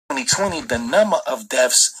2020, the number of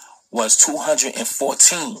deaths was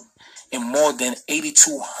 214 and more than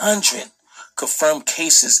 8,200 confirmed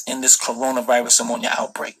cases in this coronavirus ammonia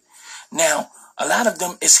outbreak. Now, a lot of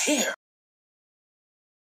them is here.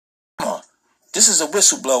 This is a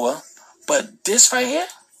whistleblower, but this right here,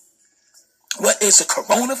 what is a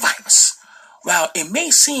coronavirus? While it may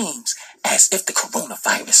seem as if the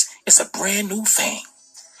coronavirus is a brand new thing,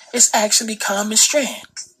 it's actually a common strand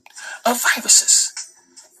of viruses.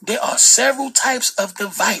 There are several types of the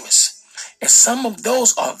virus, and some of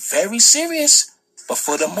those are very serious, but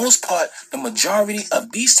for the most part, the majority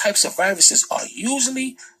of these types of viruses are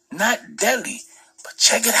usually not deadly. But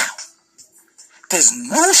check it out. This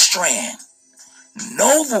new strand,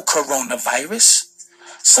 novel coronavirus,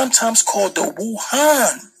 sometimes called the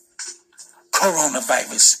Wuhan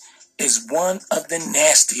coronavirus, is one of the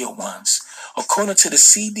nastier ones. According to the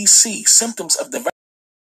CDC, symptoms of the virus: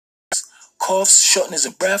 coughs, shortness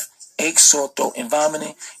of breath, aches, sore throat, and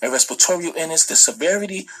vomiting, and respiratory illness. The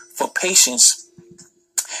severity for patients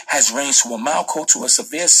has ranged from a mild cold to a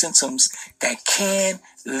severe symptoms that can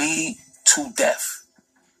lead to death.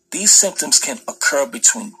 These symptoms can occur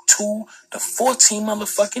between 2 to 14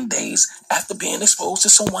 motherfucking days after being exposed to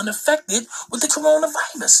someone affected with the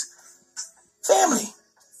coronavirus. Family,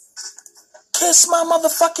 kiss my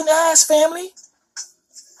motherfucking ass, family.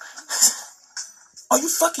 Are you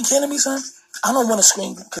fucking kidding me, son? I don't want to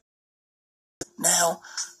scream now,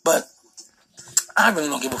 but I really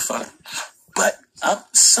don't give a fuck. But,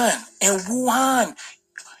 son, in Wuhan,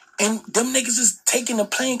 and them niggas is taking the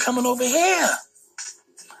plane coming over here.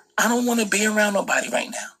 I don't want to be around nobody right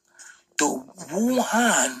now. The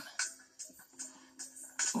Wuhan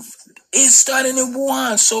is starting in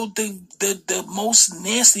Wuhan, so the most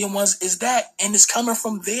nastier ones is that, and it's coming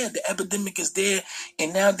from there. The epidemic is there,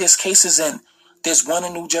 and now there's cases there's one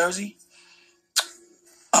in New Jersey.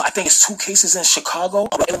 I think it's 2 cases in Chicago,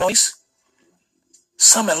 Illinois,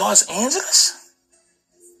 some in Los Angeles.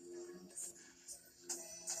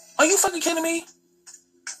 Are you fucking kidding me?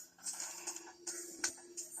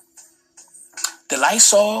 The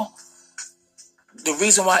Lysol, the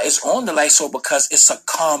reason why it's on the Lysol because it's a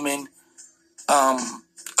common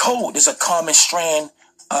code. It's a common strand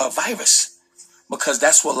virus. Because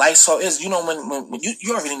that's what Lysol is. You know, when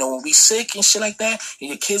you already know when we sick and shit like that, and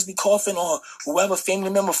your kids be coughing or whoever family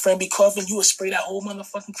member, friend be coughing, you would spray that whole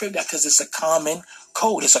motherfucking crib out because it's a common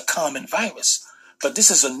code. It's a common virus. But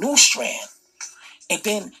this is a new strand. And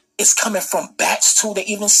then it's coming from bats too. They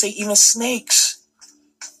even say even snakes.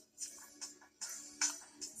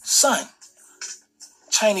 Son,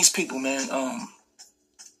 Chinese people, man,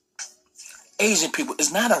 Asian people,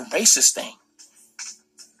 it's not a racist thing.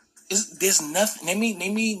 There's nothing. Let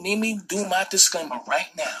me do my disclaimer right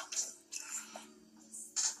now.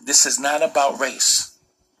 This is not about race.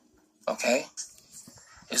 Okay?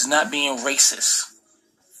 It's not being racist.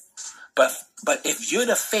 But if you're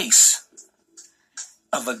the face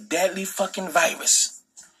of a deadly fucking virus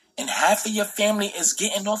and half of your family is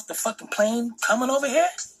getting off the fucking plane coming over here,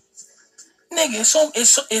 nigga,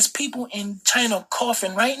 it's people in China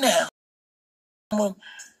coughing right now.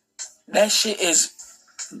 That shit is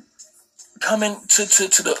coming to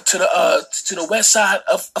the west side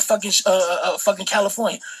of fucking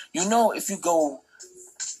California. You know if you go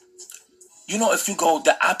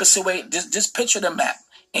the opposite way, just picture the map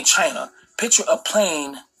in China. Picture a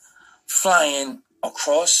plane flying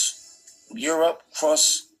across Europe,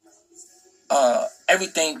 across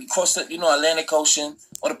everything, across the Atlantic Ocean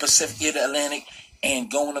or the Pacific, the Atlantic, and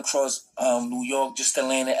going across New York just to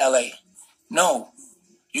land in LA. No,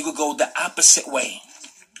 you could go the opposite way.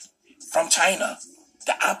 From China,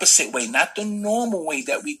 the opposite way, not the normal way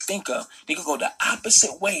that we think of. They could go the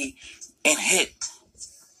opposite way and hit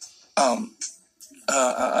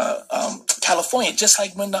California, just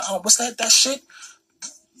like when the what's that shit?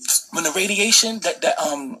 When the radiation that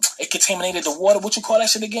it contaminated the water. What you call that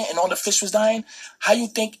shit again? And all the fish was dying. How you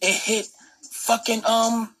think it hit fucking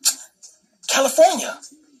California?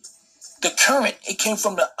 The current, it came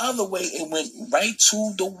from the other way. It went right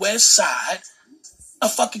to the west side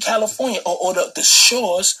of fucking California, or the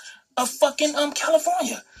shores of fucking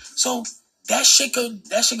California. So that shit could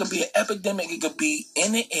be an epidemic. It could be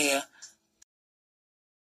in the air.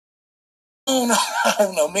 I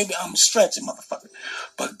don't know. Maybe I'm stretching, motherfucker.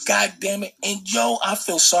 But goddamn it, and yo, I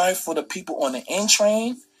feel sorry for the people on the N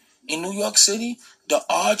train in New York City, the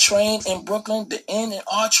R train in Brooklyn, the N and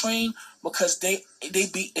R train, because they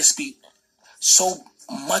be so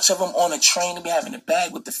much of them on a train. They be having a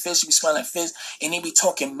bag with the fish. You be smelling fish, and they be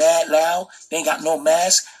talking mad loud. They ain't got no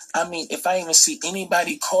mask. I mean, if I even see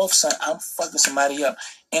anybody cough, son, I'm fucking somebody up,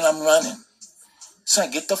 and I'm running. Son,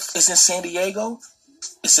 it's in San Diego.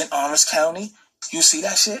 It's in Orange County. You see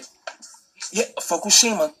that shit? Yeah,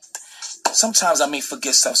 Fukushima. Sometimes I may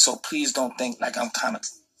forget stuff, so please don't think like I'm kind of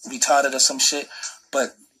retarded or some shit.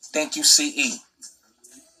 But thank you, CE.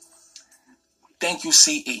 Thank you,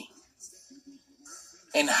 CE.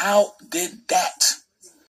 And how did that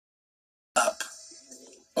up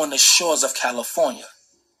on the shores of California?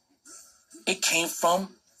 It came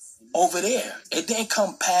from over there. It didn't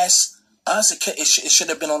come past us. It should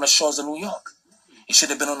have been on the shores of New York. It should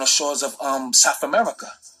have been on the shores of South America.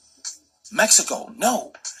 Mexico.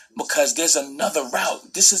 No. Because there's another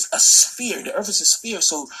route. This is a sphere. The earth is a sphere.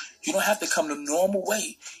 So you don't have to come the normal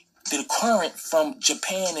way. The current from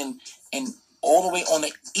Japan and all the way on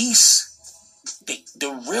the east,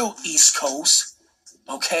 the real East Coast,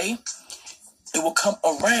 okay, it will come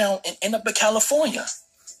around and end up in California.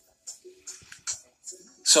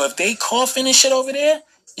 So if they coughing and shit over there,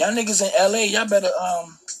 y'all niggas in LA, y'all better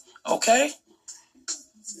okay?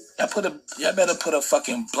 Y'all better put a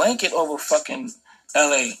fucking blanket over fucking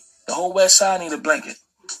LA. The whole west side need a blanket.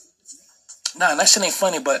 Nah, that shit ain't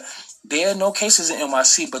funny, but there are no cases in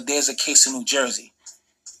NYC, but there's a case in New Jersey.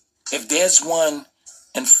 If there's one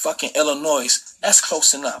in fucking Illinois, that's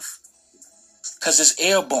close enough. Because it's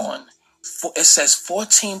airborne. It says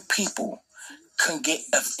 14 people can get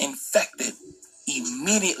infected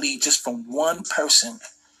immediately just from one person.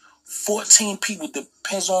 14 people,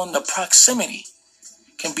 depends on the proximity,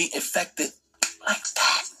 can be infected like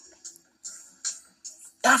that.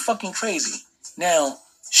 That's fucking crazy. Now,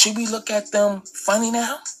 should we look at them funny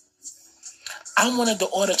now? I wanted to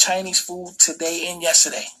order Chinese food today and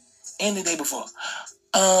yesterday and the day before.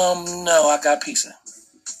 No, I got pizza.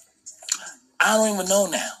 I don't even know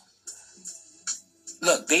now.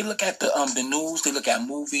 Look, they look at the news, they look at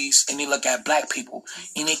movies, and they look at black people,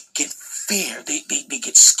 and they get fear. They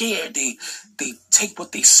get scared. They take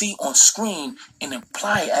what they see on screen and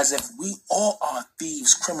apply it as if we all are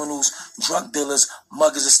thieves, criminals, drug dealers,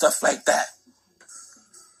 muggers, and stuff like that.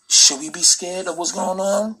 Should we be scared of what's going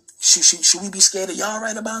on? Should we be scared of y'all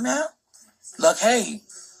right about now? Look, hey,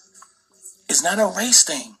 it's not a race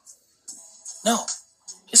thing. No,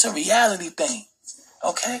 it's a reality thing.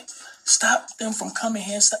 Okay? Stop them from coming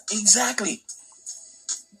here. Exactly.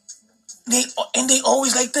 They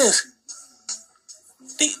always like this.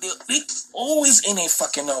 They always in their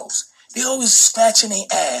fucking nose. They always scratching their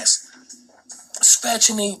ass.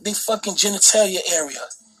 Scratching their fucking genitalia area.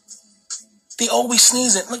 They always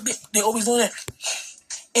sneezing. Look, they always doing that.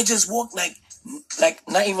 It just walk like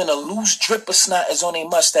not even a loose drip of snot is on their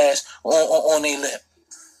mustache or on their lip.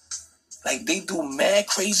 Like they do mad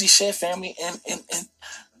crazy shit, family, and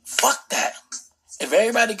fuck that. If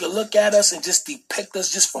everybody could look at us and just depict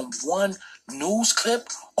us just from one news clip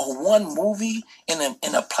or one movie and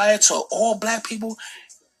apply it to all black people,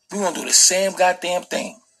 we're gonna do the same goddamn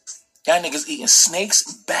thing. Y'all niggas eating snakes,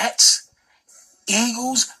 bats,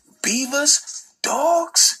 eagles, beavers,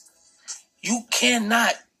 dogs. You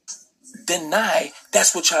cannot deny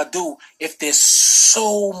that's what y'all do if there's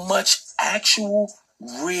so much actual,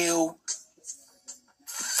 real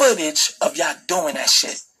footage of y'all doing that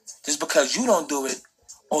shit. Just because you don't do it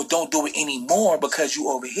or don't do it anymore because you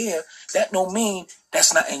over here, that don't mean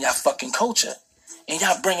that's not in y'all fucking culture. And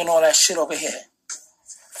y'all bringing all that shit over here.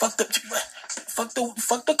 Fuck the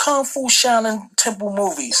Kung Fu Shaolin Temple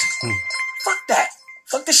movies. Fuck that.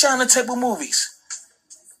 Fuck the Shaolin Temple movies.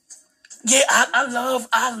 Yeah, I love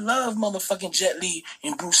motherfucking Jet Li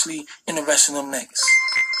and Bruce Lee and the rest of them niggas.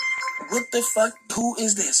 What the fuck? Who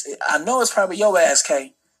is this? I know it's probably your ass,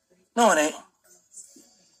 K. No, it ain't.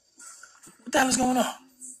 What the hell is going on?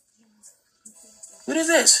 What is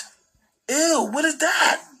this? Ew, what is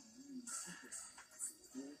that?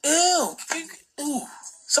 Ew. Ooh.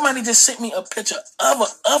 Somebody just sent me a picture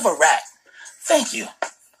of a rat. Thank you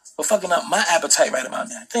for fucking up my appetite right about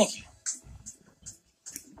now. Thank you.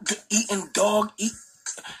 Eating dog.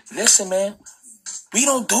 Listen, man. We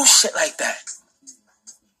don't do shit like that.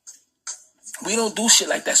 We don't do shit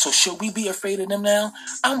like that. So should we be afraid of them now?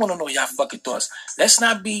 I want to know y'all fucking thoughts. Let's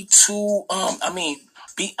not be too,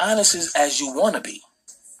 be honest as you want to be.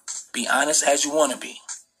 Be honest as you want to be.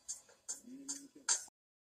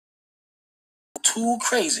 Too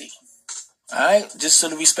crazy. Alright? Just so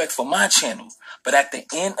the respect for my channel. But at the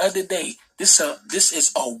end of the day, this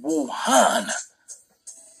is a Wuhan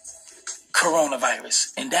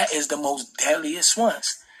coronavirus. And that is the most deadliest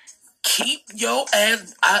ones. Keep your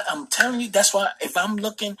ass. I'm telling you, that's why if I'm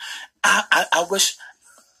looking, I wish,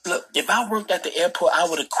 look, if I worked at the airport, I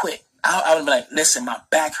would have quit. I would have been like, listen, my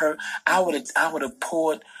back hurt. I would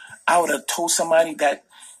have told somebody that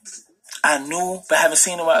I knew, but haven't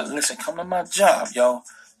seen him. Listen, come to my job, yo.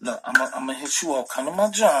 Look, I'm gonna hit you up. Come to my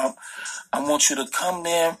job. I want you to come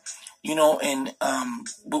there, and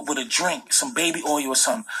with a drink, some baby oil or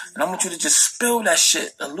something. And I want you to just spill that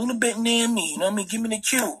shit a little bit near me. You know what I mean? Give me the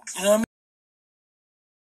cue. You know what I mean?